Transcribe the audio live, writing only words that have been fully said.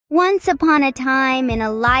Once upon a time, in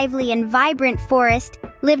a lively and vibrant forest,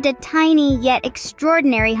 lived a tiny yet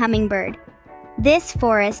extraordinary hummingbird. This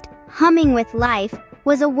forest, humming with life,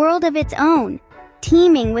 was a world of its own,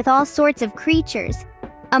 teeming with all sorts of creatures.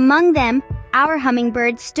 Among them, our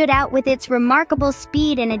hummingbird stood out with its remarkable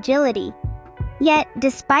speed and agility. Yet,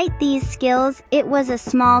 despite these skills, it was a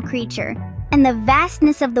small creature, and the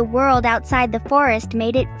vastness of the world outside the forest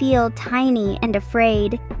made it feel tiny and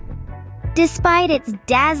afraid. Despite its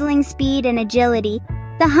dazzling speed and agility,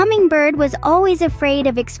 the hummingbird was always afraid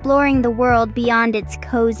of exploring the world beyond its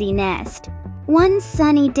cozy nest. One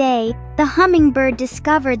sunny day, the hummingbird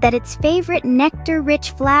discovered that its favorite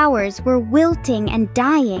nectar-rich flowers were wilting and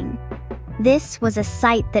dying. This was a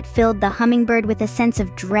sight that filled the hummingbird with a sense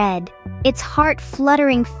of dread, its heart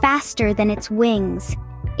fluttering faster than its wings.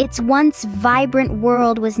 Its once vibrant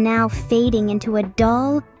world was now fading into a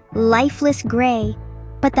dull, lifeless gray.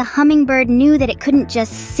 But the hummingbird knew that it couldn't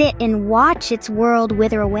just sit and watch its world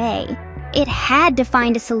wither away. It had to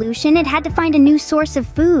find a solution. It had to find a new source of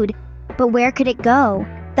food. But where could it go?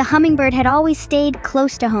 The hummingbird had always stayed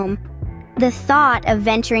close to home. The thought of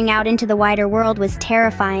venturing out into the wider world was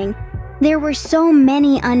terrifying. There were so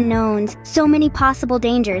many unknowns, so many possible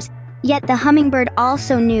dangers. Yet the hummingbird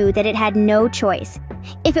also knew that it had no choice.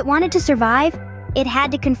 If it wanted to survive, it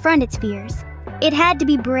had to confront its fears. It had to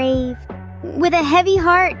be brave. With a heavy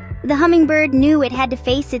heart, the hummingbird knew it had to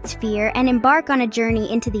face its fear and embark on a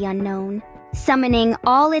journey into the unknown. Summoning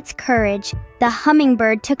all its courage, the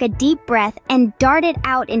hummingbird took a deep breath and darted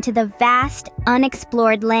out into the vast,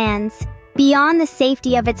 unexplored lands. Beyond the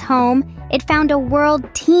safety of its home, it found a world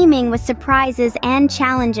teeming with surprises and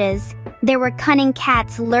challenges. There were cunning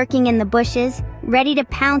cats lurking in the bushes, ready to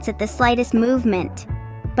pounce at the slightest movement.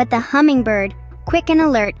 But the hummingbird, quick and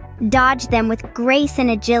alert, dodged them with grace and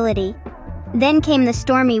agility. Then came the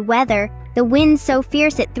stormy weather, the wind so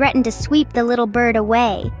fierce it threatened to sweep the little bird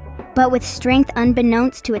away. But with strength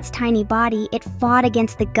unbeknownst to its tiny body, it fought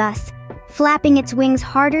against the gusts, flapping its wings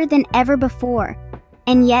harder than ever before.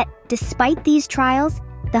 And yet, despite these trials,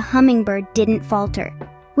 the hummingbird didn't falter.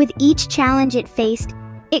 With each challenge it faced,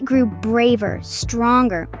 it grew braver,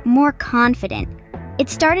 stronger, more confident. It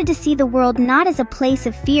started to see the world not as a place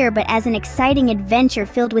of fear, but as an exciting adventure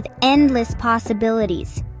filled with endless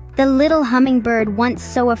possibilities. The little hummingbird, once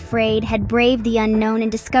so afraid, had braved the unknown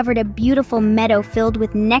and discovered a beautiful meadow filled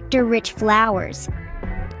with nectar-rich flowers.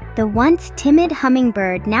 The once timid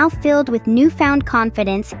hummingbird, now filled with newfound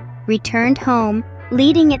confidence, returned home,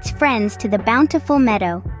 leading its friends to the bountiful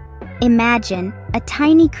meadow. Imagine, a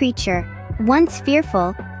tiny creature, once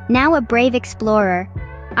fearful, now a brave explorer.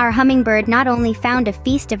 Our hummingbird not only found a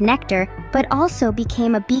feast of nectar, but also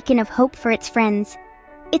became a beacon of hope for its friends.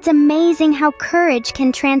 It's amazing how courage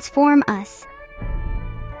can transform us.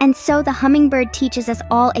 And so the hummingbird teaches us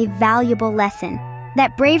all a valuable lesson,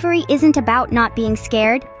 that bravery isn't about not being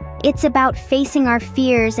scared, it's about facing our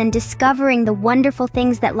fears and discovering the wonderful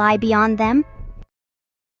things that lie beyond them.